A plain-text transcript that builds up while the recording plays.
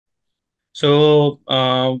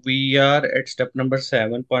We are at step number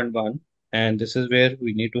 7.1, and this is where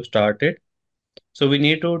we need to start it. So we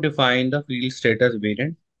need to define the field status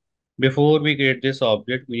variant. Before we create this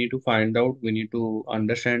object, we need to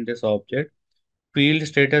understand this object. Field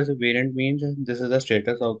status variant means this is the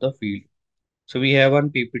status of the field. So we have one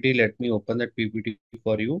PPT. Let me open that PPT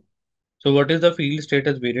for you. So what is the field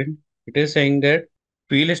status variant? It is saying that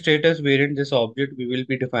field status variant, this object we will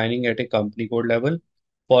be defining at a company code level.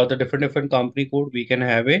 For the different company code, we can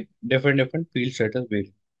have a different field status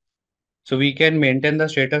variant. So we can maintain the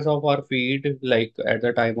status of our field like at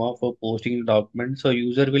the time of posting the document. So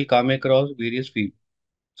user will come across various fields.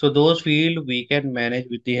 So those field we can manage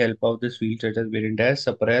with the help of this field status variant as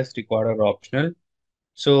suppressed, required or optional.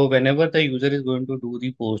 So whenever the user is going to do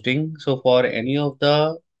the posting, so for any of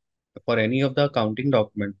the accounting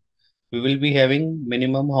document, we will be having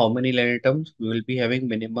minimum how many line items? We will be having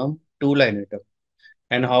minimum two line items.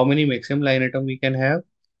 And how many maximum line item we can have?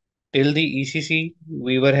 Till the ECC,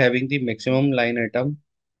 we were having the maximum line item,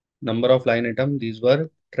 number of line item. These were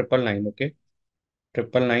triple nine, okay?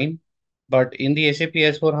 Triple nine. But in the SAP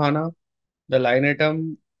S4 HANA, the line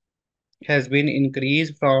item has been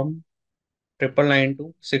increased from triple nine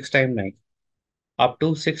to six time nine. Up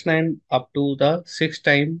to six nine, up to the six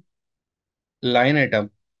time line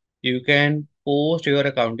item, you can post your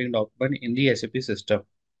accounting document in the SAP system.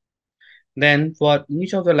 Then for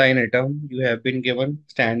each of the line item, you have been given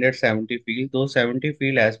standard 70 field. Those 70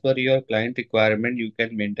 field as per your client requirement, you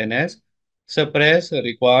can maintain as suppress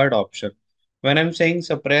required option. When I'm saying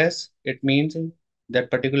suppress, it means that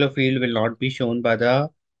particular field will not be shown by the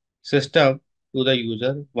system to the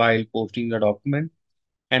user while posting the document.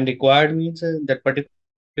 And required means that particular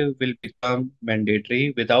field will become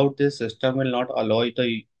mandatory. Without this, system will not allow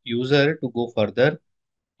the user to go further.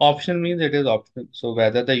 Option means it is optional. So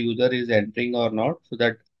whether the user is entering or not, so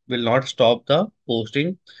that will not stop the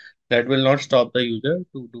posting. That will not stop the user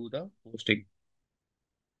to do the posting.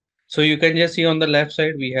 So you can just see on the left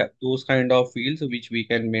side, we have those kind of fields which we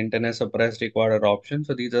can maintain as suppressed, required or option.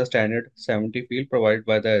 So these are standard 70 field provided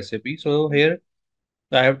by the SAP. So here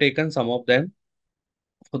I have taken some of them.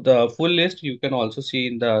 For the full list, you can also see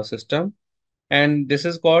in the system. And this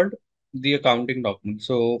is called the accounting document.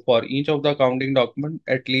 So for each of the accounting document,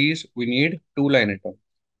 at least we need two line items.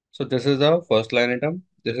 So this is the first line item.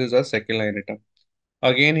 This is the second line item.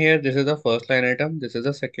 Again here, this is the first line item. This is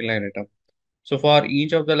the second line item. So for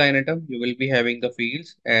each of the line item, you will be having the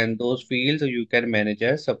fields and those fields you can manage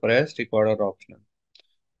as suppressed, record or optional.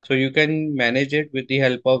 So you can manage it with the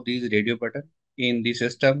help of these radio button. In the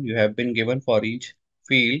system, you have been given for each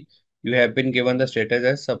field, you have been given the status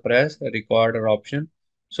as suppress, record or option.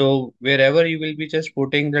 So wherever you will be just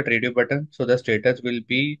putting that radio button, so the status will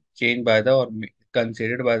be changed by the or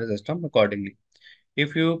considered by the system accordingly.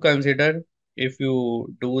 If you consider, if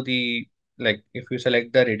you do the if you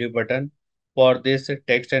select the radio button for this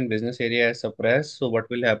text and business area as suppress, so what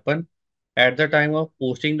will happen at the time of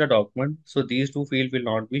posting the document? So these two fields will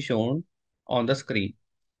not be shown on the screen.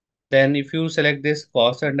 Then if you select this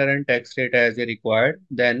cost center and tax rate as a required,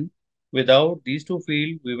 then without these two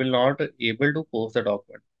fields, we will not able to post the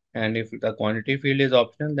document. And if the quantity field is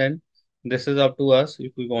optional, then this is up to us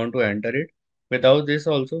if we want to enter it. Without this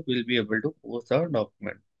also, we'll be able to post the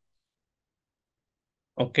document.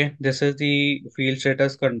 Okay, this is the field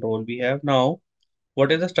status control we have now.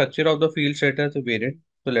 What is the structure of the field status variant?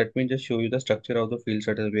 So let me just show you the structure of the field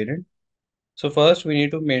status variant. So first we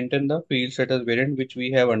need to maintain the field status variant, which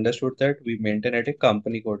we have understood that we maintain at a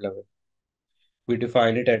company code level. We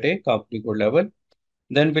define it at a company code level.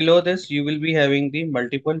 Then below this, you will be having the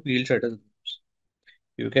multiple field status groups.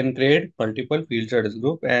 You can create multiple field status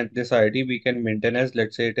group and this ID we can maintain as,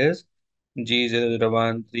 let's say it is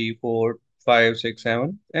G001, 3, 4, 5, 6,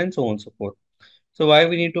 7 and so on and so forth. So why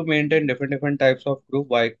we need to maintain different types of group?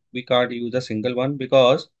 Why we can't use a single one?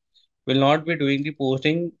 Because we'll not be doing the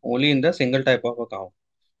posting only in the single type of account.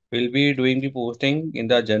 We'll be doing the posting in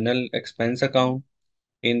the general expense account,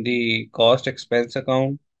 in the cost expense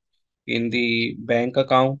account, in the bank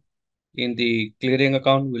account, in the clearing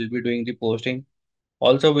account, we'll be doing the posting.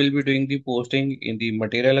 Also, we'll be doing the posting in the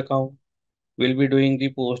material account. We'll be doing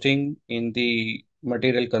the posting in the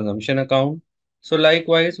material consumption account. So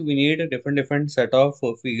likewise, we need a different set of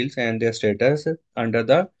fields and their status under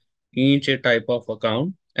the each type of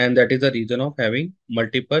account. And that is the reason of having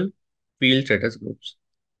multiple field status groups.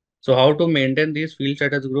 So how to maintain this field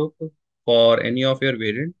status group for any of your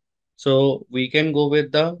variant? So we can go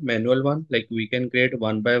with the manual one, like we can create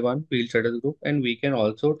one by one field status group and we can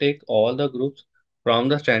also take all the groups from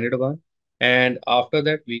the standard one. And after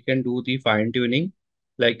that, we can do the fine tuning.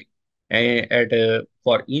 Like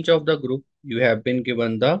For each of the group, you have been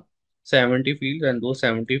given the 70 fields, and those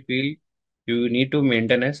 70 fields you need to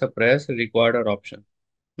maintain as suppress, required, or option.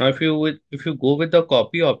 Now, if you go with the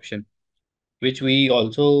copy option, which we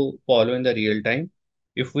also follow in the real time.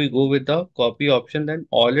 If we go with the copy option, then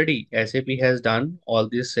already SAP has done all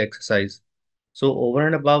this exercise. So over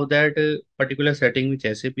and above that particular setting which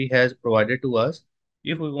SAP has provided to us,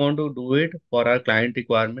 if we want to do it for our client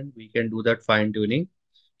requirement, we can do that fine tuning.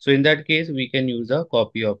 So in that case, we can use the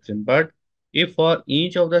copy option. But if for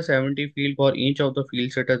each of the 70 field, for each of the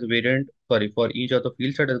field status variant, sorry, for each of the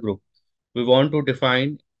field status group, we want to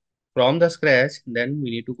define from the scratch, then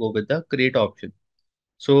we need to go with the create option.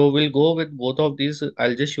 So we'll go with both of these.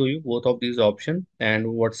 I'll just show you both of these options and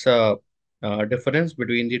what's the difference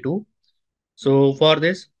between the two. So for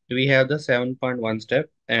this, we have the 7.1 step,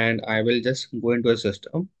 and I will just go into a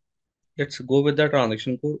system. Let's go with the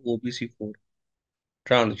transaction code OBC4.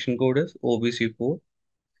 Transaction code is OBC4.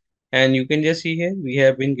 And you can just see here, we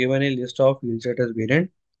have been given a list of field status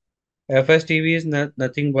variant. FSTV is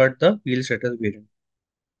nothing but the field status variant.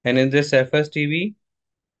 And in this FSTV,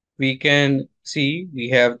 we can see we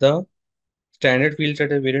have the standard field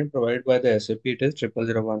status variant provided by the SAP. It is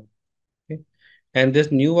 0001. Okay. And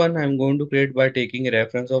this new one I'm going to create by taking a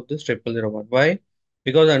reference of this 0001. Why?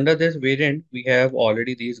 Because under this variant, we have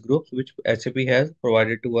already these groups which SAP has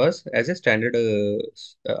provided to us as a standard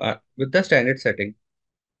with the standard setting.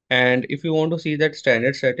 And if you want to see that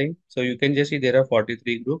standard setting, so you can just see there are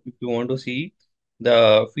 43 group. If you want to see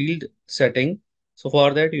the field setting, so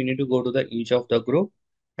for that you need to go to the each of the group,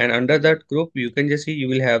 and under that group you can just see you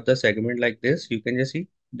will have the segment like this. You can just see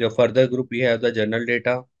the further group we have the general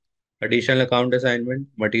data, additional account assignment,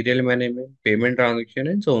 material management, payment transaction,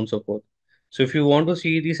 and so on and so forth. So if you want to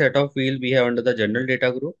see the set of fields we have under the general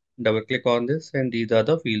data group, double click on this, and these are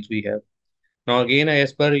the fields we have. Now again,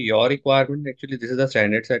 as per your requirement, actually this is the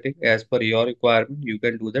standard setting. As per your requirement, you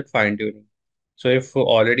can do that fine tuning. So if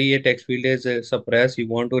already a text field is suppressed, you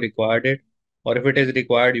want to require it, or if it is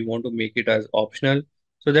required, you want to make it as optional.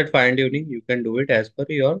 So that fine tuning, you can do it as per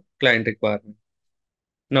your client requirement.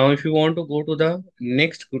 Now, if you want to go to the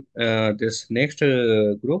this next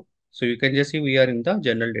group, so you can just see we are in the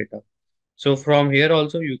general data. So from here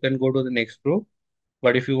also you can go to the next group.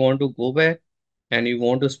 But if you want to go back and you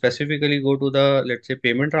want to specifically go to the, let's say,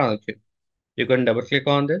 payment transaction, you can double click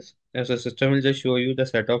on this. And so system will just show you the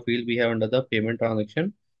set of fields we have under the payment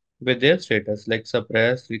transaction with their status like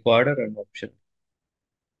suppress, required, and option.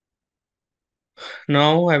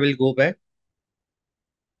 Now I will go back.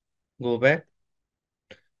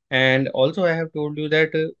 And also I have told you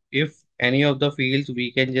that if any of the fields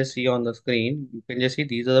we can just see on the screen, you can just see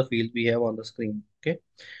these are the fields we have on the screen. Okay.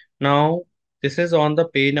 Now, this is on the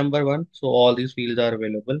page number one, so all these fields are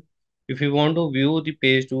available. If you want to view the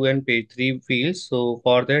page two and page three fields, so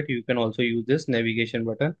for that you can also use this navigation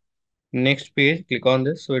button. Next page, click on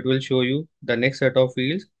this, so it will show you the next set of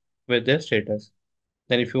fields with their status.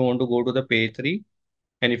 Then if you want to go to the page three,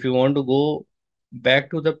 and if you want to go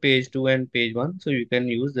back to the page two and page one, so you can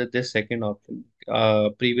use this second option,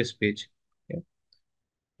 previous page. Okay.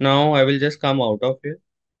 Now I will just come out of here.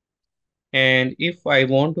 And if I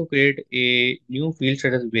want to create a new field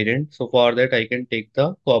status variant, so for that I can take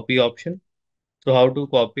the copy option. So how to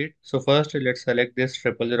copy it? So first let's select this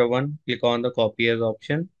 0001, click on the copy as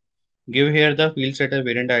option. Give here the field status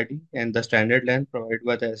variant ID and the standard length provided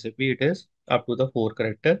by the SAP. It is up to the 4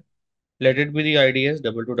 character. Let it be the ID as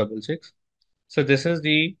 2266. So this is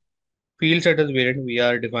the field status variant we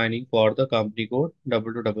are defining for the company code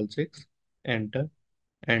 2266. Enter,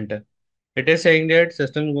 enter. It is saying that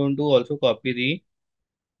system is going to also copy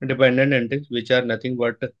the dependent entities which are nothing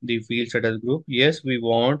but the field status group. Yes, we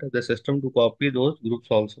want the system to copy those groups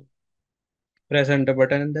also. Press enter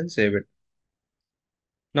button and then save it.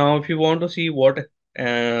 Now, if you want to see what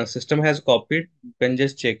system has copied, you can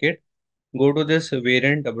just check it. Go to this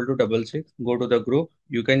variant 2266, go to the group.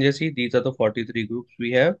 You can just see these are the 43 groups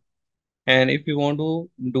we have. And if you want to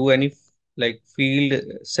do any like field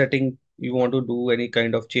setting, you want to do any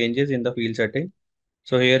kind of changes in the field setting.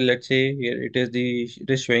 So here, let's say here it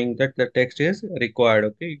is showing that the text is required.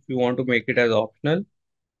 Okay. If you want to make it as optional,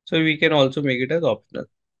 so we can also make it as optional.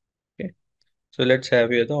 Okay. So let's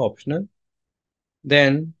have here the optional.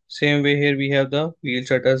 Then same way here we have the field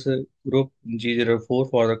status group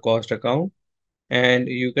G04 for the cost account. And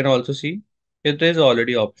you can also see it is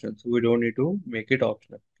already optional. So we don't need to make it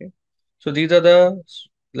optional. Okay. So these are the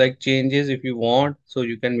like changes if you want, so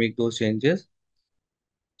you can make those changes.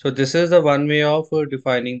 So this is the one way of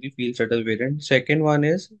defining the field status variant. Second one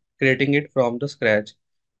is creating it from the scratch.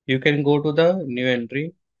 You can go to the new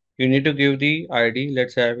entry. You need to give the ID.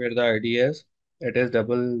 Let's have here the ID as it is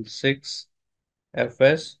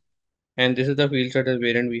 66FS, and this is the field status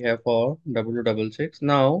variant we have for 2266.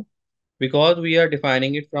 Now, because we are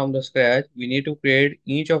defining it from the scratch, we need to create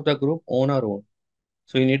each of the group on our own.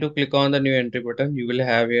 So you need to click on the new entry button. You will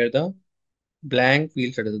have here the blank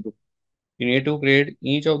field status group. You need to create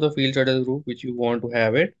each of the field status group which you want to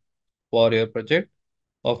have it for your project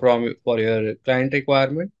or for your client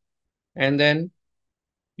requirement. And then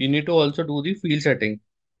you need to also do the field setting.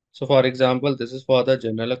 So for example, this is for the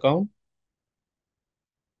general account.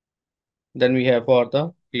 Then we have for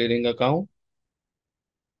the clearing account,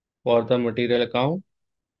 for the material account,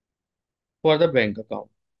 for the bank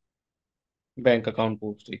account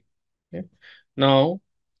posting. Okay. Now,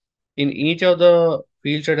 in each of the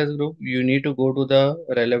field status group, you need to go to the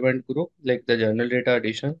relevant group like the journal data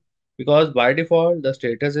addition, because by default, the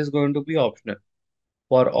status is going to be optional.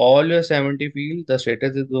 For all your 70 fields, the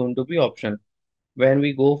status is going to be optional. When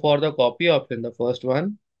we go for the copy option, the first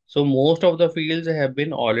one, so most of the fields have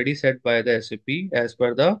been already set by the SAP as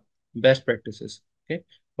per the best practices. Okay.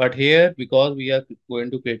 But here, because we are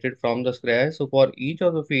going to create it from the scratch, so for each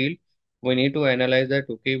of the field, we need to analyze that,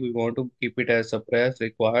 okay, we want to keep it as suppressed,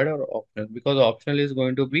 required, or optional, because optional is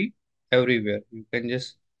going to be everywhere. You can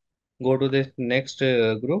just go to this next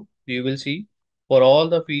group. You will see for all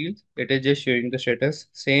the fields, it is just showing the status,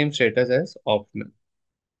 same status as optional.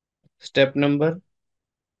 Step number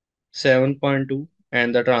 7.2,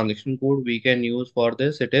 and the transaction code we can use for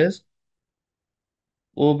this, it is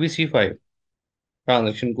OBC5.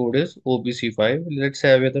 Transaction code is OBC5. Let's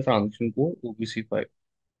have here the transaction code OBC5.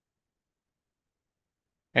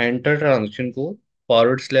 Enter transaction code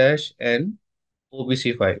 /N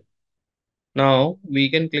OBC5. Now we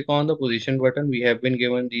can click on the position button. We have been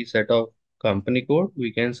given the set of company code.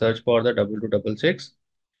 We can search for the 2266,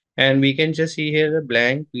 and we can just see here the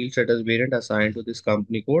blank field status variant assigned to this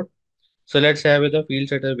company code. So let's have the field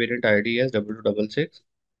status variant ID as 2266.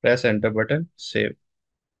 Press enter button, save.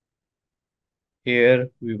 Here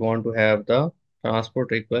we want to have the transport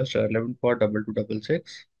request relevant for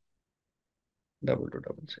 2266,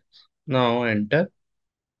 2266. Now enter,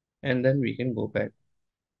 and then we can go back.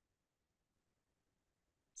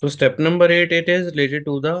 So step number 8, it is related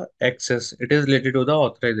to the access. It is related to the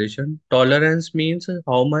authorization. Tolerance means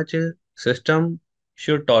how much a system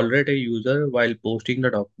should tolerate a user while posting the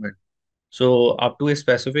document. So up to a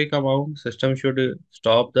specific amount, system should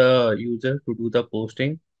stop the user to do the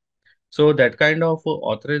posting. So that kind of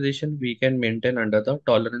authorization we can maintain under the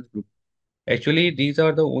tolerance group. Actually, these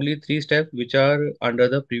are the only three steps which are under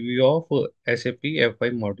the preview of SAP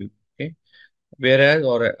F5 module. Okay, whereas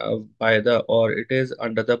or it is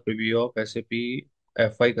under the preview of SAP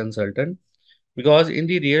F5 consultant, because in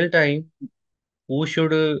the real time, who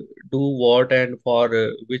should do what and for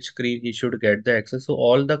which screen he should get the access. So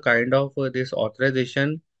all the kind of this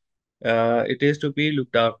authorization, it is to be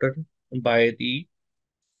looked after by the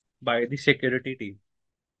security team,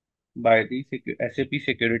 by the SAP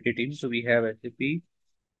security team. So we have SAP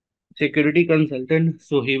security consultant.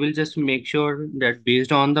 So he will just make sure that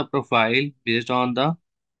based on the profile, based on the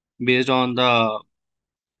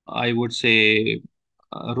I would say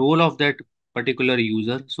role of that particular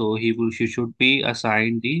user. So she should be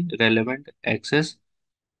assigned the relevant access.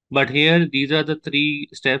 But here, these are the three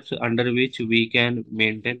steps under which we can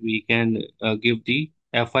give the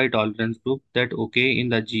FI tolerance group that okay in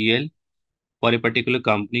the GL for a particular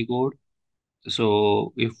company code.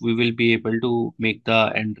 So if we will be able to make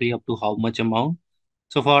the entry up to how much amount.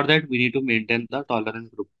 So for that, we need to maintain the tolerance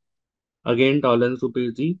group. Again, tolerance group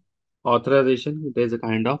is the authorization. It is a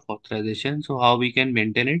kind of authorization. So how we can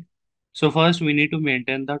maintain it? So first, we need to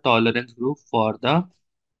maintain the tolerance group for the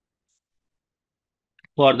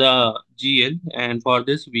GL, and for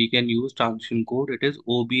this we can use transaction code. It is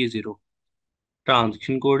OBA0.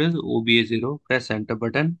 Transaction code is OBA0. Press enter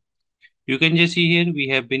button. You can just see here we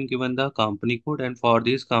have been given the company code, and for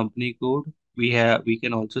this company code we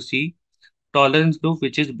can also see tolerance group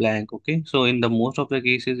which is blank. Okay, so in the most of the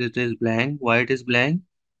cases it is blank. Why it is blank?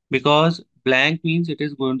 Because blank means it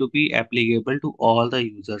is going to be applicable to all the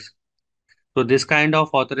users. So this kind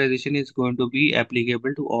of authorization is going to be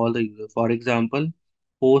applicable to all the users. For example,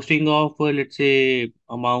 posting of let's say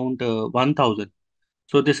amount 1000.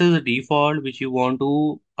 So this is a default which you want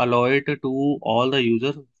to allow it to all the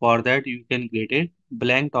users. For that you can create a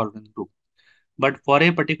blank tolerance group. But for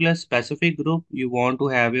a particular specific group, you want to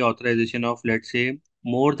have a authorization of let's say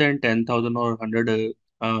more than 10,000 or 100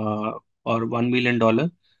 or $1 million.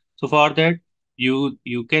 So for that, you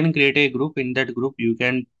can create a group. In that group, you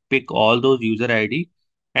can pick all those user ID,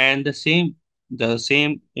 and the same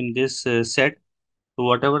in this set. So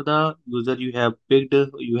whatever the user you have picked,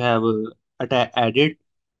 you have added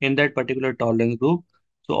in that particular tolerance group.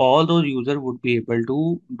 So all those users would be able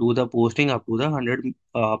to do the posting up to the 100,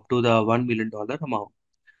 up to the $1 million amount.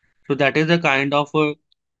 So that is the kind of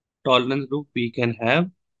tolerance group we can have.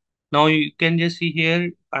 Now you can just see here,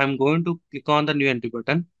 I'm going to click on the new entry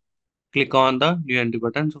button. Click on the new entry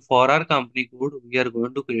button. So for our company code, we are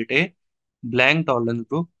going to create a blank tolerance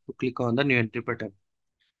group. So click on the new entry button.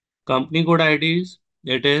 Company code ID is,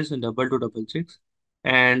 it is 2266,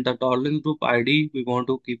 and the tolerance group ID we want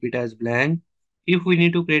to keep it as blank. If we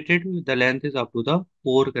need to create it, the length is up to the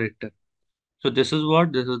 4 character. So this is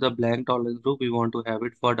the blank tolerance group we want to have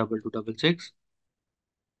it for 2266,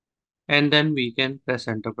 and then we can press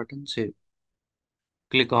enter button, save.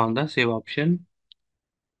 Click on the save option.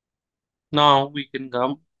 Now we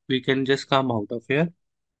can just come out of here,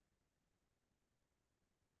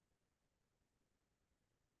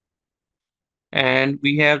 and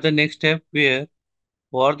we have the next step where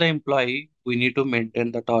for the employee we need to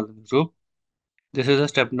maintain the tolerance group. This is a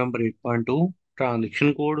step number 8.2.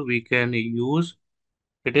 Transaction code we can use.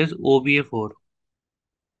 It is OBA4.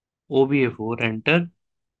 OBA4, enter,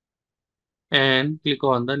 and click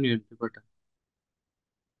on the new entry button.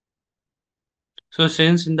 So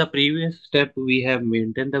since in the previous step we have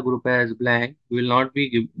maintained the group as blank, we will not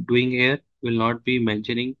be doing here, will not be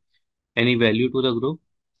mentioning any value to the group.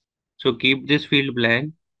 So keep this field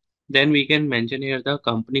blank. Then we can mention here the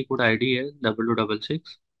company code ID as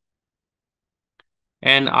 2266.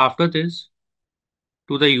 And after this,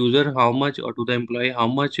 to the user how much, or to the employee how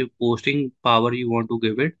much posting power you want to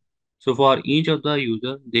give it. So for each of the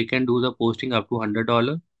user, they can do the posting up to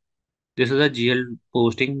 $100. This is a GL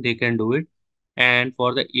posting, they can do it. And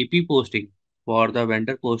for the AP posting, for the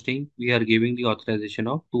vendor posting, we are giving the authorization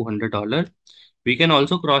of $200. We can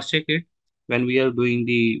also cross check it when we are doing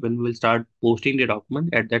when we will start posting the document.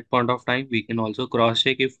 At that point of time, we can also cross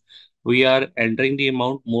check if we are entering the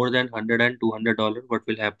amount more than 100 and $200, what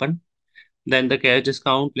will happen. Then the cash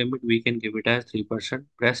discount limit, we can give it as 3%.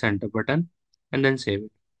 Press enter button and then save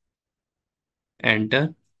it.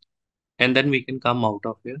 Enter. And then we can come out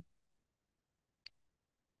of here.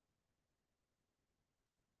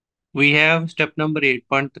 We have step number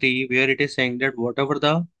 8.3 where it is saying that whatever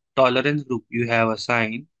the tolerance group you have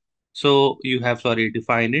assigned, so you have, sorry,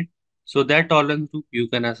 defined it. So that tolerance group you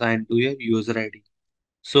can assign to your user ID.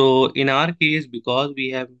 So in our case, because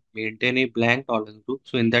we have maintained a blank tolerance group,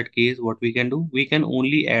 so in that case, what we can do, we can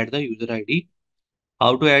only add the user ID.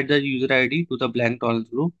 How to add the user ID to the blank tolerance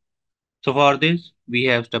group? So for this, we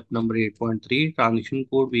have step number 8.3, transaction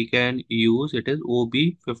code we can use, it is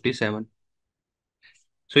OB57.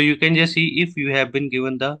 So you can just see if you have been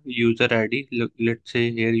given the user ID. Look, let's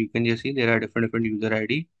say here you can just see there are different user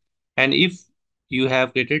ID, and if you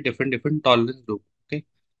have created different tolerance group, okay.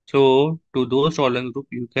 So to those tolerance group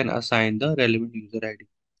you can assign the relevant user ID.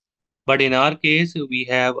 But in our case we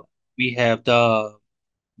have the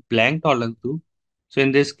blank tolerance group. So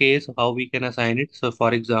in this case, how we can assign it? So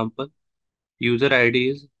for example, user ID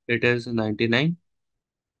is, it is 99.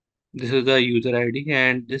 This is the user ID,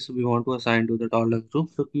 and this we want to assign to the tolerance group.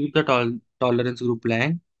 So keep the tolerance group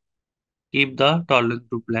blank. Keep the tolerance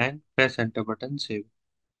group blank. Press enter button. Save.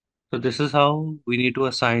 So this is how we need to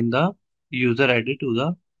assign the user ID to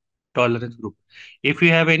the tolerance group. If you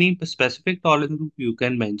have any specific tolerance group, you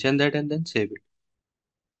can mention that and then save it.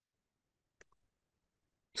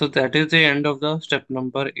 So that is the end of the step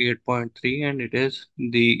number 8.3, and it is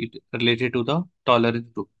related to the tolerance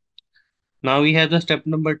group. Now we have the step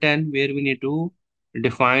number 10 where we need to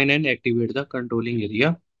define and activate the controlling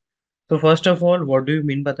area. So first of all, what do you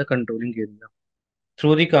mean by the controlling area?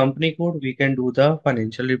 Through the company code, we can do the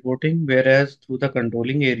financial reporting, whereas through the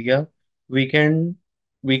controlling area, we can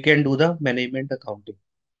we can do the management accounting.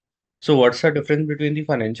 So what's the difference between the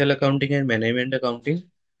financial accounting and management accounting?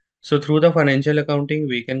 So through the financial accounting,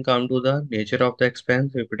 we can come to the nature of the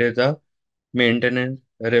expense, if it is a maintenance,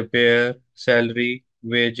 repair, salary,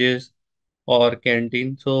 wages, or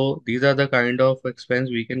canteen. So these are the kind of expense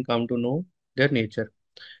we can come to know their nature.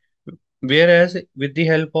 Whereas with the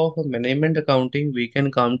help of management accounting, we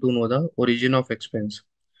can come to know the origin of expense.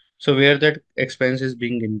 So where that expense is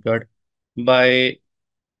being incurred, by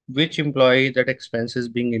which employee that expense is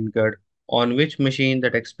being incurred, on which machine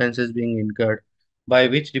that expense is being incurred, by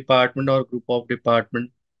which department or group of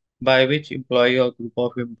department, by which employee or group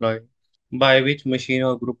of employee, by which machine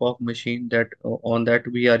or group of machine that on that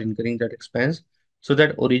we are incurring that expense. So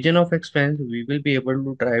that origin of expense, we will be able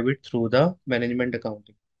to drive it through the management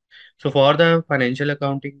accounting. So for the financial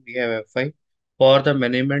accounting, we have FI. For the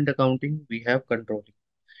management accounting, we have controlling.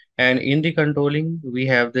 And in the controlling, we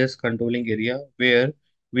have this controlling area where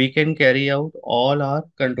we can carry out all our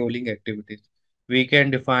controlling activities. We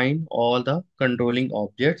can define all the controlling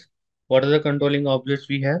objects. What are the controlling objects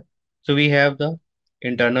we have? So we have the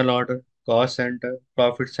internal order, cost center,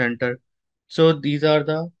 profit center. So these are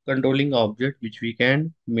the controlling objects which we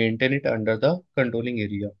can maintain it under the controlling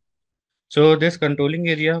area. So this controlling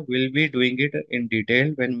area will be doing it in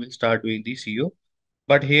detail when we'll start doing the CO.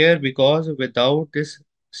 But here, because without this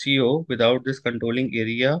CO, without this controlling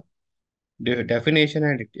area definition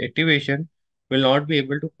and activation, will not be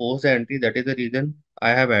able to post the entry. That is the reason I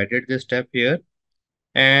have added this step here,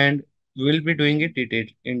 and we will be doing it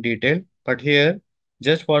in detail. But here,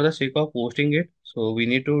 just for the sake of posting it, so we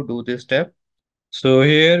need to do this step. So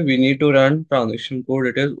here we need to run transaction code.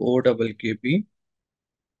 It is OKKP,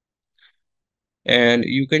 and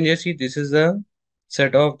you can just see this is the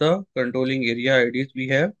set of the controlling area IDs we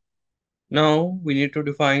have. Now we need to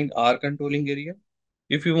define our controlling area.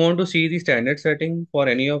 If you want to see the standard setting for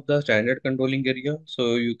any of the standard controlling area,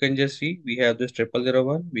 so you can just see we have this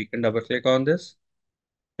 0001. We can double click on this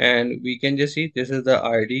and we can just see this is the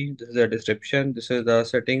ID, this is the description, this is the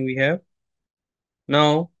setting we have.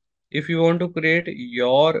 Now, if you want to create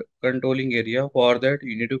your controlling area, for that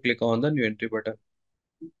you need to click on the new entry button.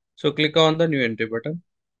 So click on the new entry button.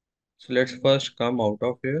 So let's first come out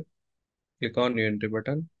of here, click on new entry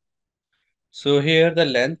button. So here the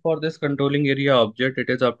length for this controlling area object, it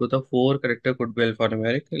is up to the 4 character could be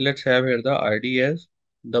alphanumeric. Let's have here the ID as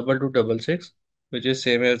 2266, which is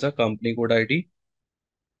same as the company code ID.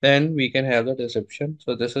 Then we can have the description.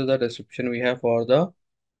 So this is the description we have for the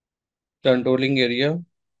controlling area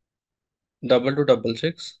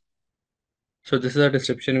 2266. So this is the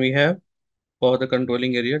description we have for the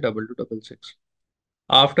controlling area 2266.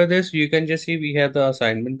 After this, you can just see we have the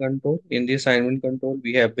assignment control. In the assignment control,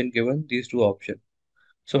 we have been given these two options.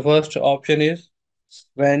 So first option is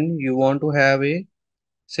when you want to have a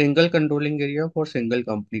single controlling area for single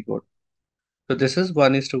company code. So this is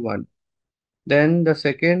 1:1. Then the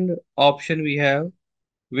second option we have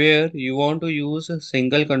where you want to use a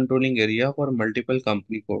single controlling area for multiple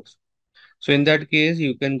company codes. So in that case,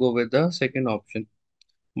 you can go with the second option.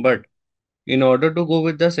 But in order to go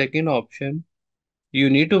with the second option, you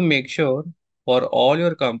need to make sure for all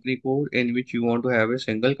your company code in which you want to have a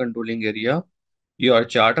single controlling area, your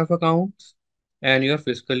chart of accounts and your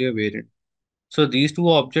fiscal year variant. So these two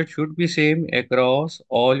objects should be same across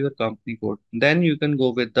all your company code. Then you can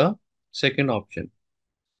go with the second option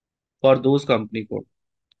for those company code.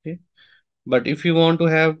 Okay. But if you want to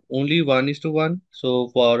have only 1:1, so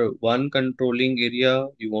for one controlling area,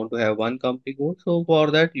 you want to have one company code. So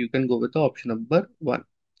for that, you can go with the option number one.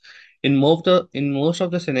 In most of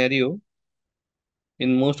the scenario,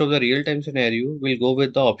 in most of the real-time scenario, we'll go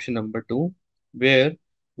with the option number two, where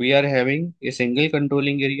we are having a single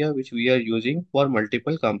controlling area which we are using for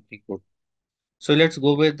multiple company code. So let's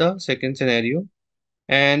go with the second scenario.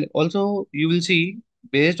 And also you will see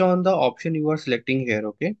based on the option you are selecting here,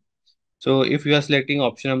 okay? So if you are selecting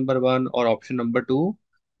option number one or option number two,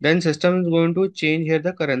 then system is going to change here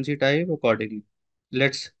the currency type accordingly.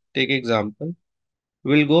 Let's take example.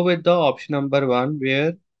 We'll go with the option number one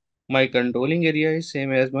where my controlling area is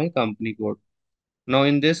same as my company code. Now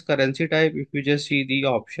in this currency type, if you just see the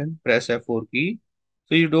option, press F4 key.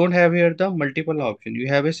 So you don't have here the multiple option. You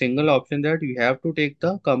have a single option that you have to take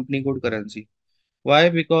the company code currency. Why?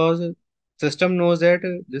 Because system knows that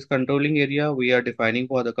this controlling area we are defining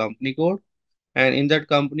for the company code, and in that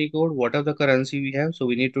company code, what are the currency we have? So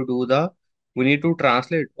we need to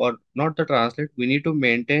translate or not the translate, we need to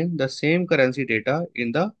maintain the same currency data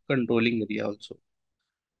in the controlling area also.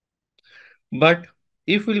 But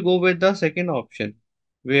if we'll go with the second option,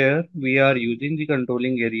 where we are using the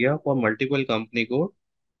controlling area for multiple company code,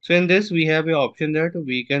 so in this we have a option that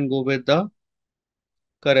we can go with the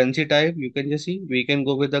currency type. You can just see we can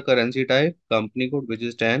go with the currency type company code, which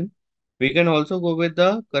is 10. We can also go with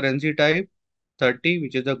the currency type 30,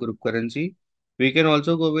 which is the group currency. We can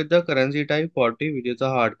also go with the currency type 40, which is the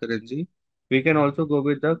hard currency. We can also go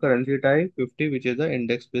with the currency type 50, which is the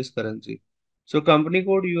index based currency. So company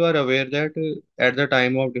code, you are aware that at the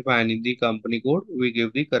time of defining the company code, we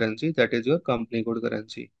give the currency, that is your company code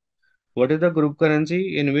currency. What is the group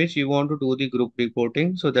currency in which you want to do the group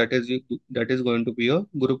reporting? So that is going to be your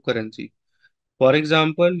group currency. For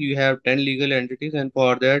example, you have 10 legal entities, and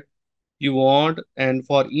for that you want, and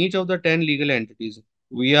for each of the 10 legal entities,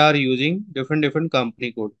 we are using different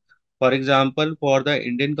company code. For example, for the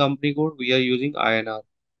Indian company code, we are using INR.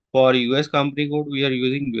 For US company code, we are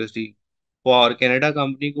using USD. For Canada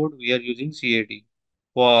company code, we are using CAD.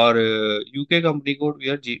 For UK company code, we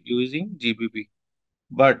are using GBP.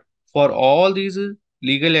 But for all these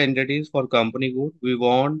legal entities for company code, we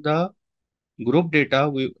want the group data,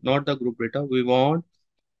 we not the group data, we want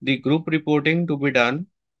the group reporting to be done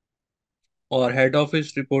or head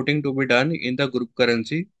office reporting to be done in the group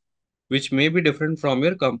currency, which may be different from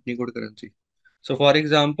your company code currency. So for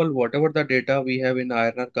example, whatever the data we have in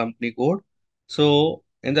INR company code, so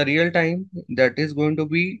in the real time, that is going to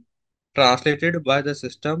be translated by the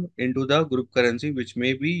system into the group currency, which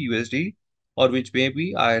may be USD or which may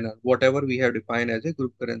be INR, whatever we have defined as a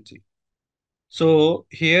group currency. So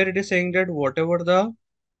here it is saying that whatever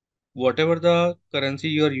the currency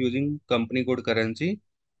you are using, company code currency,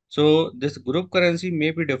 so this group currency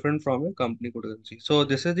may be different from a company code currency. So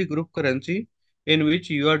this is the group currency in which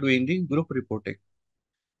you are doing the group reporting.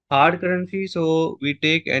 Hard currency, so we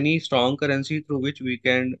take any strong currency through which we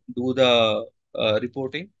can do the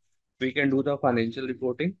reporting. We can do the financial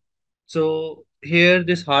reporting. So here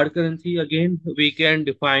this hard currency again we can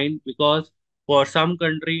define because for some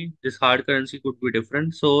country this hard currency could be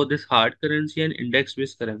different. So this hard currency and index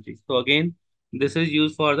based currency. So again this is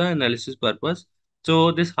used for the analysis purpose.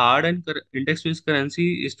 So this hard and index based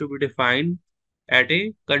currency is to be defined at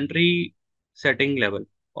a country setting level,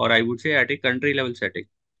 or I would say at a country level setting.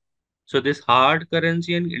 So this hard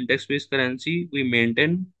currency and index based currency we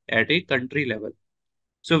maintain at a country level.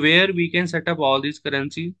 So where we can set up all these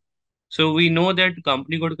currency. So we know that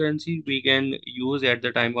company code currency we can use at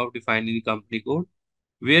the time of defining the company code,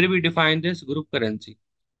 where we define this group currency.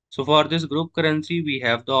 So for this group currency, we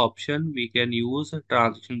have the option we can use a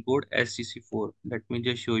transaction code SCC4. Let me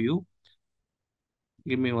just show you.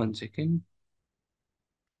 Give me 1 second.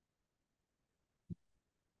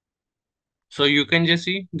 So you can just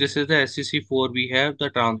see this is the SCC4. We have the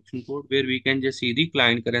transaction code where we can just see the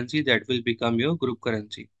client currency that will become your group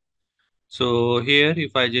currency. So here,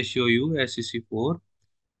 if I just show you SCC4,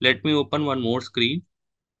 let me open one more screen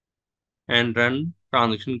and run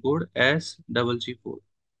transaction code SCC4.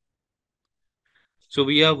 So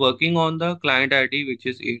we are working on the client ID, which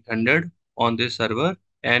is 800 on this server,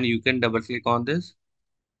 and you can double click on this.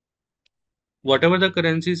 Whatever the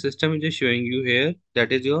currency system is just showing you here,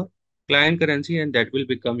 that is your client currency and that will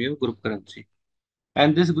become your group currency.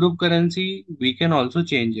 And this group currency, we can also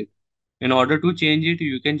change it. In order to change it,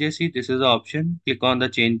 you can just see this is the option. Click on the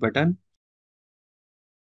change button.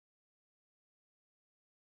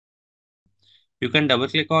 You can double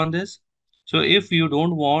click on this. So if you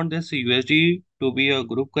don't want this USD to be a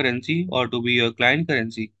group currency or to be a client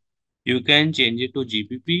currency, you can change it to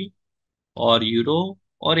GBP or euro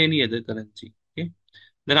or any other currency. Okay.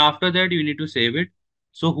 Then after that you need to save it.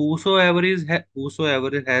 So whosoever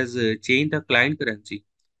has changed the client currency,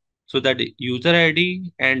 so that user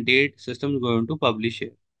ID and date system is going to publish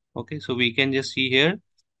here. Okay, so we can just see here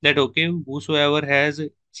that okay, whosoever has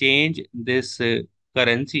changed this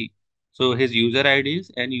currency, so his user ID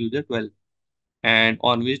is and user 12, and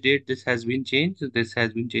on which date this has been changed. This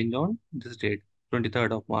has been changed on this date,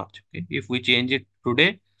 23rd of March. Okay, if we change it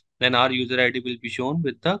today, then our user ID will be shown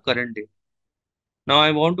with the current date. Now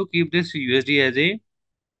I want to keep this USD as a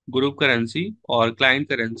group currency or client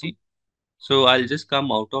currency. So I'll just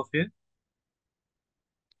come out of here.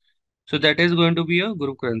 So that is going to be a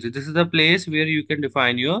group currency. This is the place where you can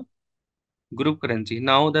define your group currency.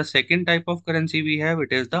 Now the second type of currency we have,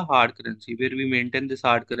 it is the hard currency, where we maintain this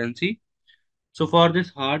hard currency. So for this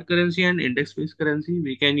hard currency and index based currency,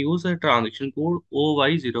 we can use a transaction code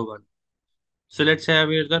OY01. So let's have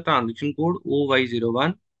here the transaction code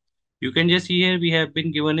OY01. You can just see here we have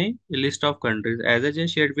been given a list of countries. As I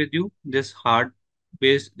just shared with you, this hard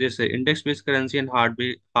based, this index based currency and hard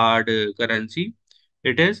currency,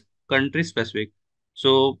 it is country specific.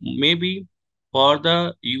 So maybe for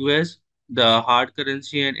the US, the hard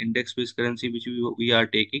currency and index based currency which we are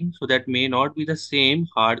taking, so that may not be the same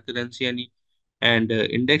hard currency and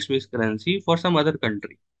index based currency for some other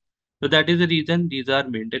country. So that is the reason these are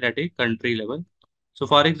maintained at a country level. So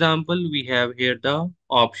for example, we have here the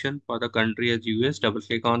option for the country as US. Double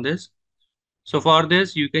click on this. So for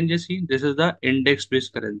this, you can just see this is the index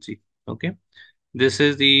based currency. Okay. This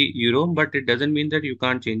is the euro, but it doesn't mean that you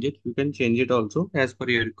can't change it. You can change it also as per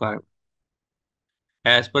your requirement.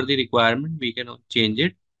 As per the requirement, we can change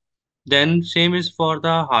it. Then same is for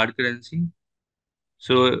the hard currency.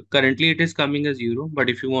 So currently it is coming as euro, but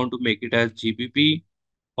if you want to make it as GBP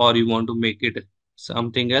or you want to make it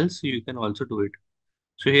something else, you can also do it.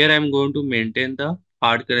 So here I'm going to maintain the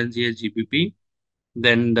hard currency as GBP.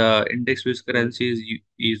 Then the index based currency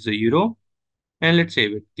is the euro, and let's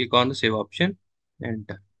save it. Click on the save option and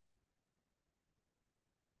done.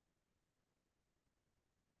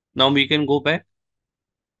 Now we can go back.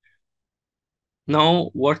 Now,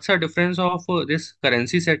 what's the difference of this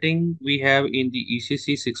currency setting we have in the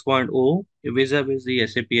ECC 6.0 vis-a-vis the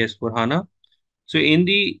SAP S/4HANA? So in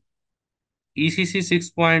the ECC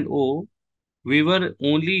 6.0, we were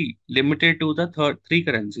only limited to the three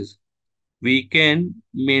currencies. We can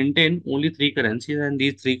maintain only three currencies, and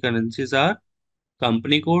these three currencies are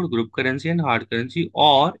company code, group currency, and hard currency,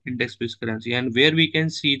 or index-based currency. And where we can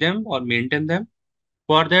see them or maintain them,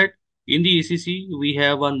 for that, in the ECC, we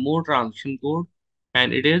have one more transaction code,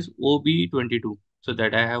 and it is OB22. So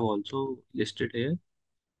that I have also listed here.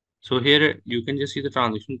 So here you can just see the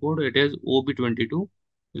transaction code. It is OB22.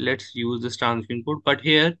 Let's use this transaction code. But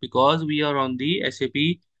here, because we are on the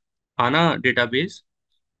SAP HANA database,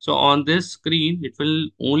 so on this screen, it will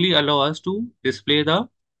only allow us to display the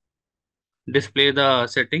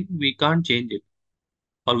setting. We can't change it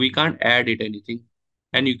or we can't add it anything.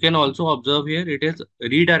 And you can also observe here, it is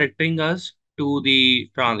redirecting us to the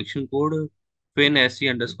transaction code FinSC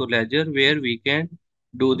underscore ledger where we can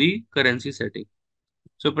do the currency setting.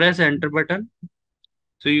 So press enter button.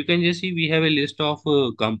 So you can just see we have a list of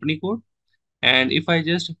company code. And if I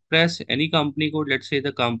just press any company code, let's say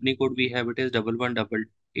the company code we have, it is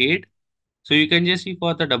 1188. So you can just see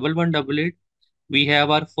for the 1188, we have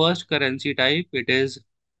our first currency type, it is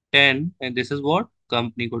 10, and this is what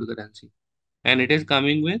company code currency, and it is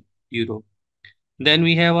coming with euro. Then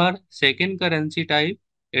we have our second currency type,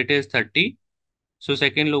 it is 30. So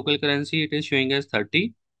second local currency, it is showing as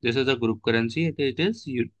 30. This is the group currency, it is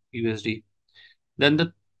USD. Then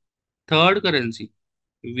the third currency,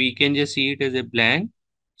 we can just see it as a blank.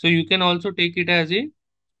 So you can also take it as a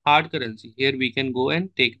hard currency. Here we can go and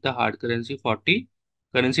take the hard currency 40.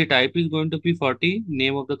 Currency type is going to be 40.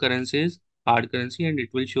 Name of the currency is hard currency, and it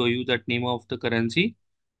will show you that name of the currency,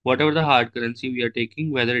 whatever the hard currency we are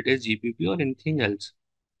taking, whether it is GBP or anything else.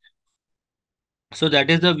 So that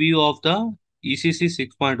is the view of the ECC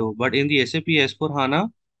 6.0. But in the SAP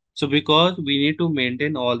S/4HANA, so because we need to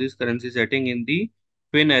maintain all these currency setting in the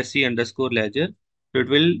FinSC underscore ledger, so it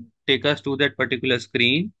will take us to that particular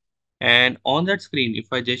screen. And on that screen,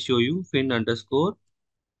 if I just show you FinSC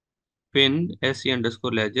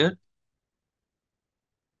underscore ledger.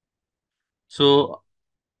 So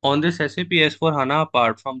on this SAP S/4HANA,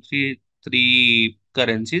 apart from three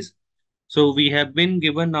currencies, so we have been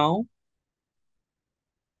given now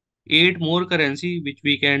 8 more currency which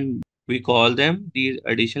we call them the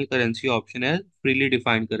additional currency option as freely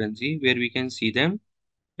defined currency, where we can see them.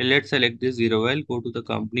 And let's select this 0L, go to the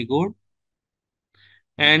company code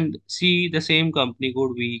and see the same company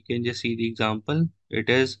code. We can just see the example, it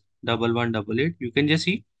is 1188. You can just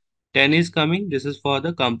see 10 is coming, this is for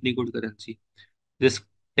the company code currency. This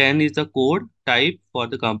 10 is the code type for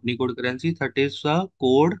the company code currency, 30 is the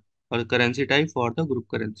code or currency type for the group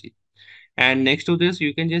currency. And next to this,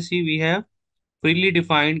 you can just see we have freely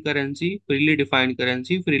defined currency, freely defined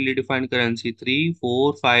currency, freely defined currency 3,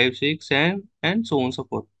 4, 5, 6, and so on and so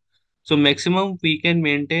forth. So maximum we can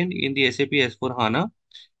maintain in the SAP S/4HANA,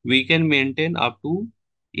 we can maintain up to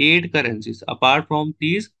 8 currencies. Apart from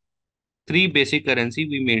these three basic currency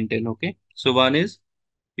we maintain, okay? So one is,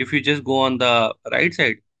 if you just go on the right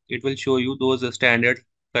side, it will show you those standard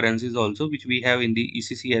currencies also, which we have in the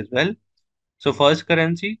ECC as well. So first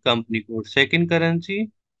currency, company code. Second currency,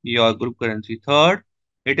 your group currency. Third,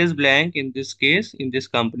 it is blank in this case, in this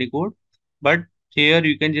company code. But here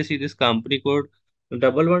you can just see this company code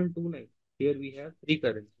 1129. Here we have three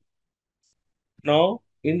currencies. Now,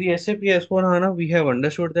 in the SAP S/4HANA, we have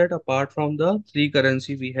understood that apart from the three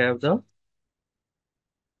currency, we have the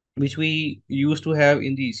which we used to have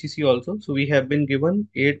in the ECC also. So we have been given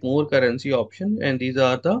 8 more currency option, and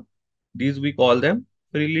these we call them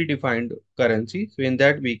freely defined currency. So in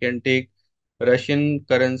that we can take Russian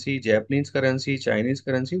currency, Japanese currency, Chinese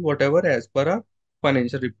currency, whatever as per our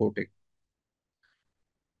financial reporting.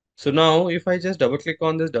 So now if I just double click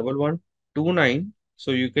on this 1129,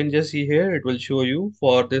 so you can just see here, it will show you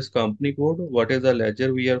for this company code, what is the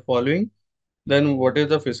ledger we are following, then what is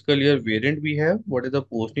the fiscal year variant we have, what is the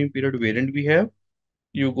posting period variant we have.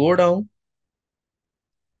 You go down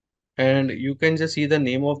and you can just see the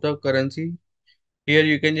name of the currency. Here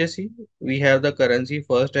you can just see we have the currency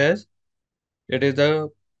first as it is the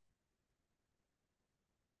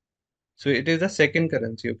so it is the second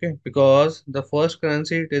currency, okay? Because the first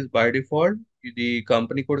currency it is by default the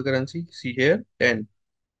company code currency. See here 10.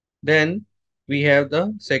 Then we have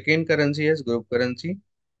the second currency as group currency,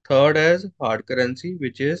 third as hard currency,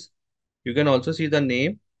 which is you can also see the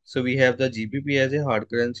name. So we have the GBP as a hard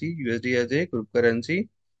currency, USD as a group currency,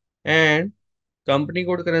 and company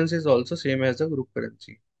code currency is also same as the group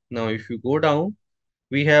currency. Now, if you go down,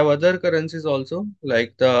 We have other currencies also,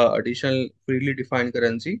 like the additional freely defined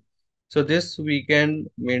currency. So this we can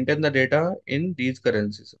maintain the data in these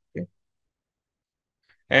currencies. Okay.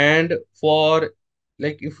 And for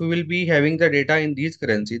like if we will be having the data in these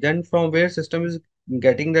currency, then from where system is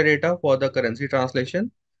getting the data for the currency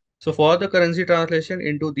translation. So for the currency translation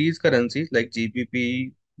into these currencies like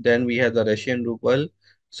GBP, then we have the Russian ruble.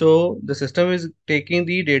 So the system is taking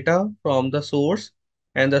the data from the source,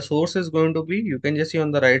 and the source is going to be, you can just see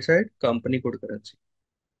on the right side, company code currency.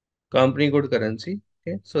 Company code currency.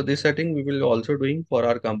 Okay. So this setting we will also doing for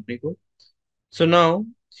our company code. So now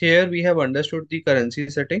here we have understood the currency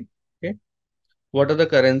setting. Okay. What are the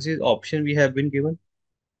currencies option we have been given?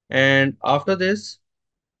 And after this,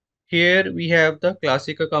 here we have the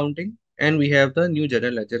classic accounting and we have the new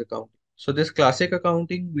general ledger accounting. So this classic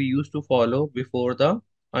accounting we used to follow before the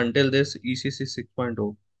until this ECC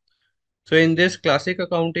 6.0. So in this classic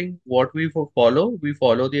accounting, what we follow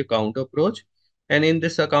the account approach. And in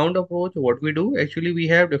this account approach, what we do, actually we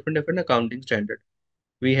have different accounting standards.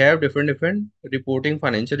 We have different reporting,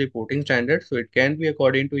 financial reporting standards. So it can be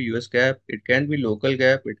according to US GAAP, it can be local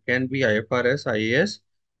GAAP, it can be IFRS, IAS.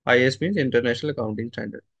 IAS means International Accounting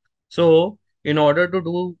Standard. So in order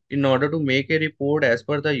to make a report as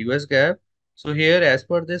per the US GAAP, so here as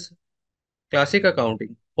per this classic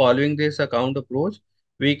accounting, following this account approach,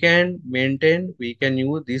 we can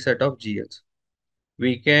use this set of GLs.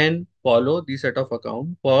 We can follow the set of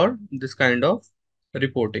account for this kind of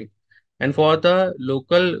reporting. And for the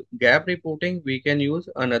local gap reporting, we can use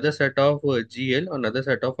another set of GL, another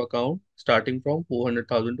set of account starting from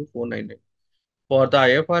 400,000 to 499. For the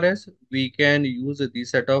IFRS, we can use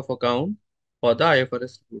this set of account for the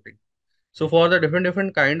IFRS reporting. So for the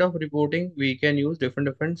different kind of reporting, we can use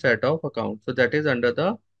different set of accounts. So that is under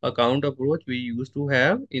the account approach we used to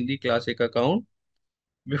have in the classic account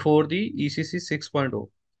before the ECC 6.0.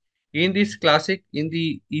 In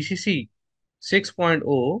the ECC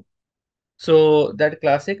 6.0, so that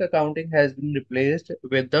classic accounting has been replaced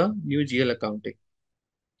with the new GL accounting.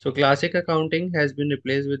 So classic accounting has been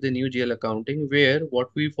replaced with the new GL accounting, where what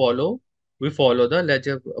we follow the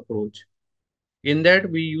ledger approach. In that,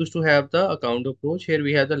 we used to have the account approach. Here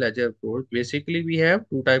we have the ledger approach. Basically, we have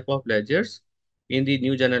two type of ledgers in the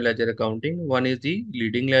new general ledger accounting. One is the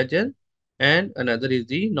leading ledger and another is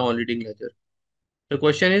the non-leading ledger. The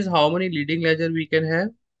question is how many leading ledger we can have?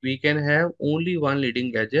 We can have only one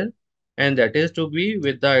leading ledger, and that is to be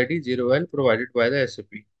with the ID 0L provided by the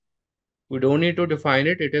SAP. We don't need to define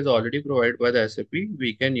it. It is already provided by the SAP.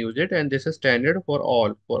 We can use it, and this is standard for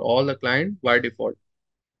all the client by default.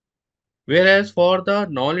 Whereas for the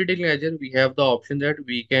non-leading ledger, we have the option that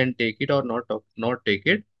we can take it or not take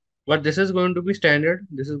it. But this is going to be standard.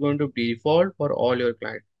 This is going to be default for all your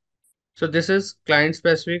clients. So this is client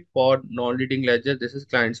specific for non-leading ledger. This is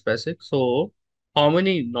client specific. So how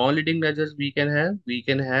many non-leading ledgers we can have? We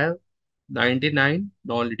can have 99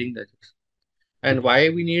 non-leading ledgers. And why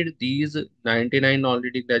we need these 99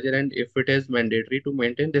 non-leading ledger, and if it is mandatory to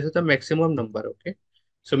maintain, this is the maximum number. Okay.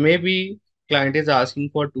 So maybe client is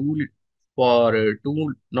asking for two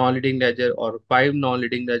non-leading ledger or five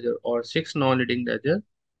non-leading ledger or six non-leading ledger.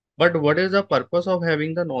 But what is the purpose of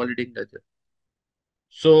having the non-leading ledger?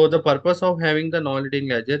 So the purpose of having the non-leading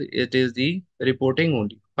ledger, it is the reporting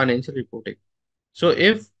only, financial reporting. So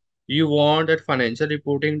if you want that financial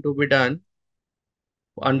reporting to be done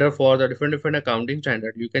under for the different accounting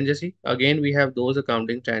standard, you can just see again we have those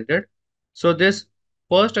accounting standard. So this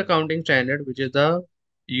first accounting standard, which is the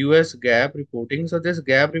US GAAP reporting. So this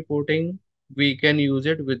GAAP reporting, we can use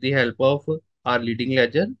it with the help of our leading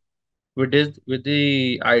ledger, with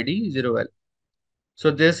the ID 0L. So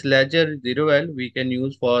this ledger 0L we can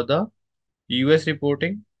use for the US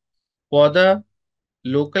reporting. For the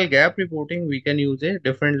local gap reporting, we can use a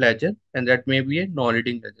different ledger, and that may be a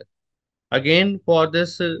non-leading ledger. Again, for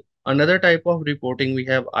this another type of reporting, we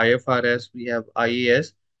have IFRS, we have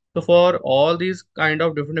IAS. So for all these kind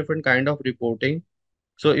of different kind of reporting,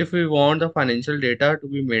 so if we want the financial data to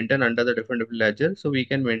be maintained under the different ledger, so we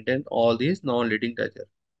can maintain all these non-leading ledger.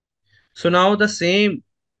 So now the same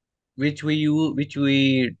which we use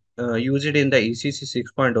it in the ECC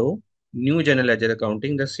 6.0 new general ledger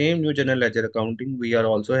accounting, the same new general ledger accounting we are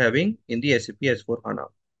also having in the SAP S4 HANA.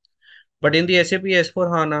 But in the SAP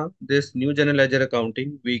S4 HANA, this new general ledger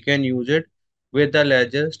accounting, we can use it with the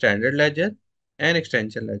ledger, standard ledger and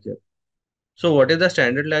extension ledger. So what is the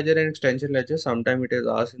standard ledger and extension ledger? Sometime it is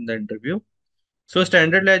asked in the interview. So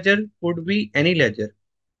standard ledger could be any ledger.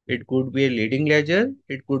 It could be a leading ledger,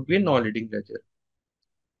 it could be a non-leading ledger.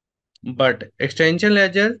 But extension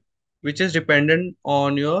ledger, which is dependent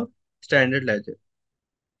on your standard ledger.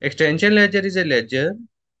 Extension ledger is a ledger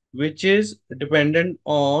which is dependent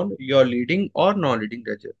on your leading or non-leading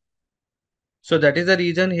ledger. So that is the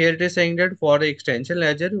reason here it is saying that for the extension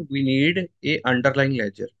ledger, we need a underlying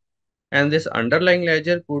ledger. And this underlying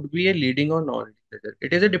ledger could be a leading or non-leading ledger.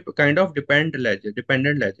 It is a kind of dependent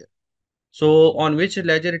ledger. So on which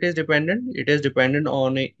ledger it is dependent? It is dependent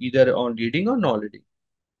on either on leading or non-leading.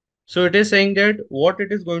 So it is saying that what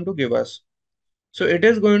it is going to give us. So it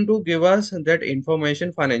is going to give us that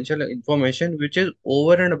information, financial information, which is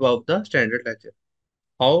over and above the standard ledger.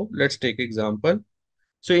 How? Let's take example.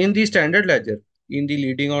 So in the standard ledger, in the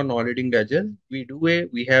leading or non-leading ledger,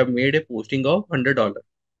 we have made a posting of $100.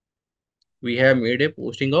 We have made a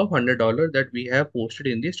posting of $100 that we have posted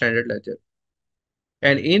in the standard ledger.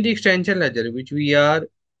 And in the extension ledger, which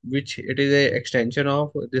it is a extension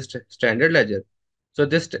of this standard ledger. So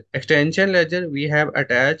this extension ledger we have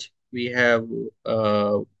attached, it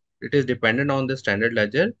is dependent on the standard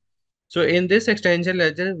ledger. So in this extension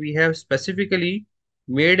ledger, we have specifically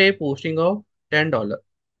made a posting of $10.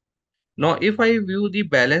 Now, if I view the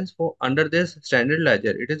balance for under this standard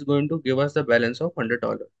ledger, it is going to give us the balance of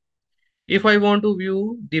 $100. If I want to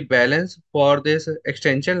view the balance for this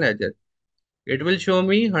extension ledger, it will show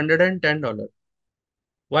me $110.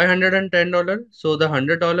 Why $110? So the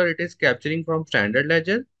 $100 it is capturing from standard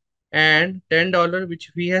ledger and $10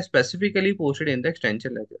 which we have specifically posted in the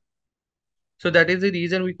extension ledger. So that is the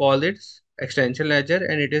reason we call it extension ledger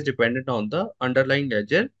and it is dependent on the underlying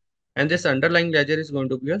ledger. And this underlying ledger is going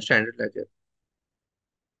to be a standard ledger.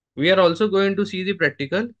 We are also going to see the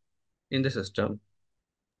practical in the system.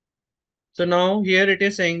 So now here it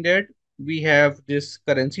is saying that we have this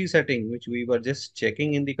currency setting, which we were just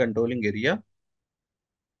checking in the controlling area.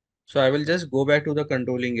 So I will just go back to the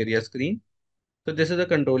controlling area screen. So this is the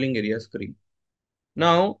controlling area screen.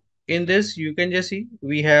 Now in this, you can just see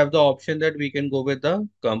we have the option that we can go with the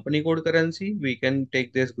company code currency. We can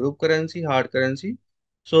take this group currency, hard currency.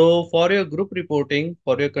 So for your group reporting,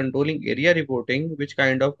 for your controlling area reporting, which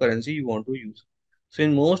kind of currency you want to use. So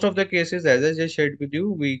in most of the cases, as I just shared with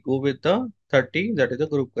you, we go with the 30, that is the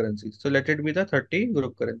group currency. So let it be the 30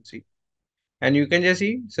 group currency. And you can just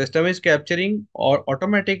see system is capturing or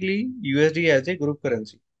automatically USD as a group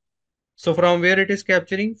currency. So from where it is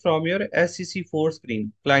capturing? From your SCC4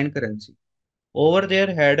 screen, client currency. Over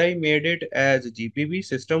there, had I made it as GBP,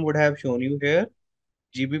 system would have shown you here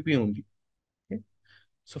GBP only. Okay.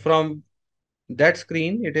 So from that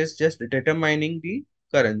screen, it is just determining the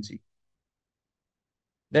currency.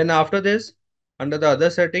 Then after this, under the other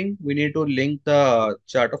setting, we need to link the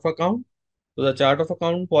chart of account. So the chart of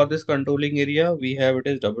account for this controlling area, we have it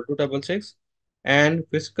is 2266 and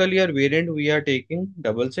fiscal year variant we are taking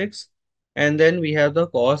 66. And then we have the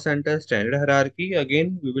cost center standard hierarchy.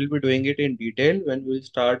 Again, we will be doing it in detail when we will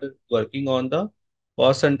start working on the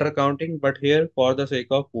cost center accounting. But here for the sake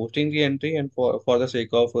of posting the entry and for the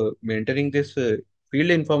sake of maintaining this field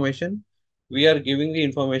information, we are giving the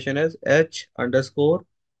information as H underscore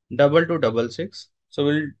 2266. So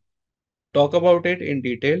we'll talk about it in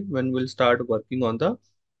detail when we'll start working on the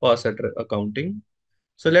cost center accounting.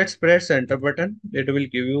 So let's press enter button. It will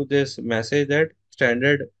give you this message that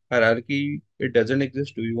standard hierarchy, it doesn't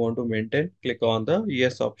exist. Do you want to maintain? Click on the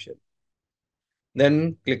yes option.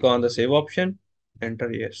 Then click on the save option,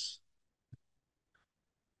 enter yes.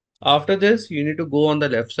 After this, you need to go on the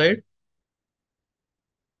left side,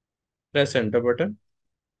 press enter button.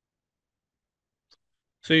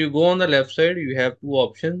 So you go on the left side, you have two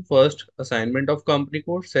options. First, assignment of company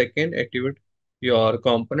code. Second, activate your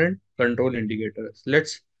component control indicators.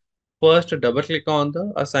 Let's first double click on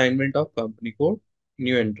the assignment of company code,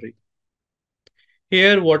 new entry.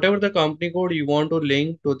 Here, whatever the company code you want to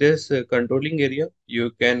link to this controlling area,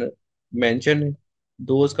 you can mention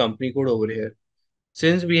those company code over here.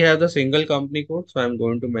 Since we have the single company code, so I'm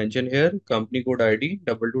going to mention here company code ID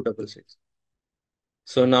 2266.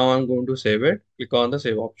 So now I'm going to save it. Click on the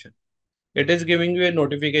save option. It is giving you a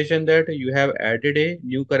notification that you have added a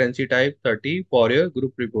new currency type 30 for your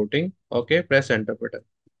group reporting. Okay, press enter button.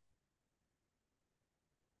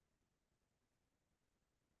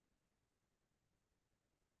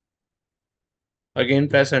 Again,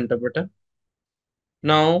 press enter button.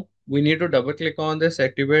 Now we need to double click on this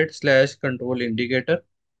activate slash control indicator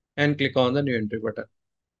and click on the new entry button.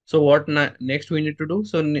 So what next we need to do?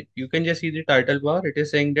 So you can just see the title bar. It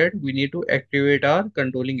is saying that we need to activate our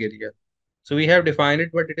controlling area. So we have defined it,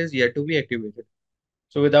 but it is yet to be activated.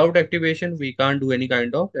 So without activation, we can't do any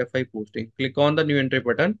kind of FI posting. Click on the new entry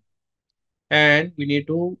button and we need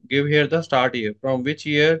to give here the start year from which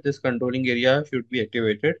year this controlling area should be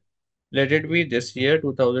activated. Let it be this year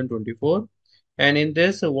 2024 And in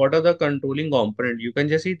this, what are the controlling component? You can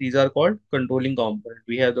just see these are called controlling component.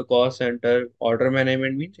 We have the cost center, order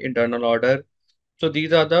management means internal order. So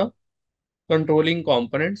these are the controlling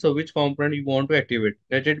components. So which component you want to activate?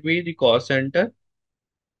 Let it be the cost center,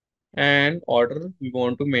 and order we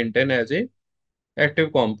want to maintain as a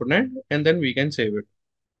active component, and then we can save it.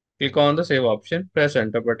 Click on the save option, press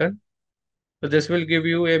enter button. So this will give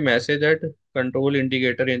you a message that control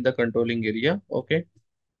indicator in the controlling area. Okay,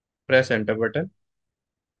 press enter button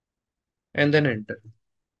and then enter.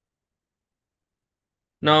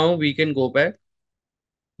 Now we can go back.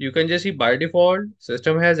 You can just see by default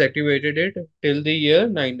system has activated it till the year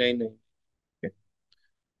 999. Okay.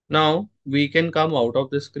 Now we can come out of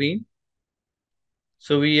the screen.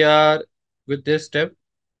 So we are with this step,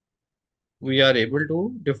 we are able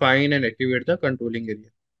to define and activate the controlling area.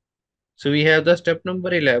 So we have the step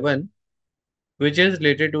number 11, which is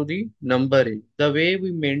related to the numbering. The way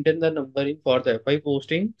we maintain the numbering for the FI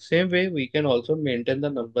posting, same way we can also maintain the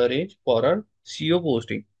number range for our CO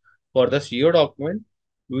posting. For the CO document,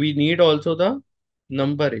 we need also the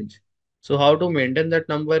number range. So how to maintain that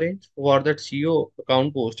number range for that CO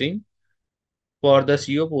account posting? For the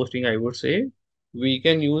CO posting, I would say we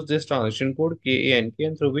can use this transaction code KANK,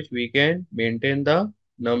 and through which we can maintain the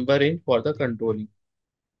number range for the controlling.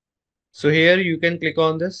 So here you can click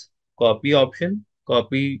on this copy option,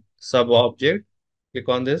 copy sub object, click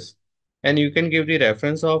on this, and you can give the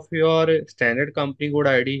reference of your standard company code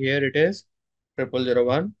ID. Here it is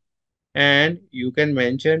 0001, and you can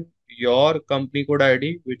mention your company code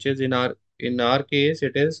ID, which is in our case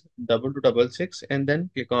it is 2266, and then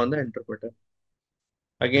click on the enter button.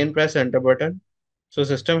 Again press enter button. So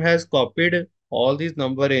system has copied all these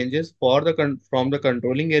number ranges for the from the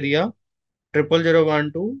controlling area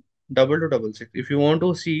 0001 to 2266. If you want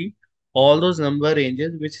to see all those number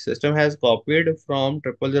ranges which system has copied from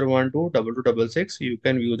 0001 to 2266, you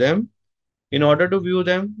can view them. In order to view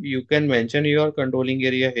them, you can mention your controlling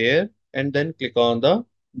area here and then click on the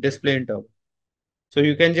display in tab. So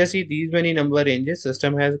you can just see these many number ranges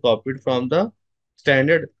system has copied from the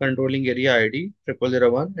standard controlling area ID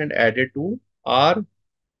 0001 and added to our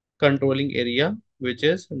controlling area, which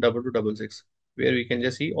is 2266, where we can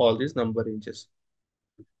just see all these number ranges.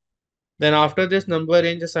 Then after this number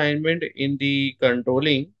range assignment in the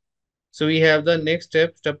controlling, so we have the next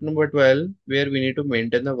step, step number 12, where we need to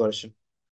maintain the version.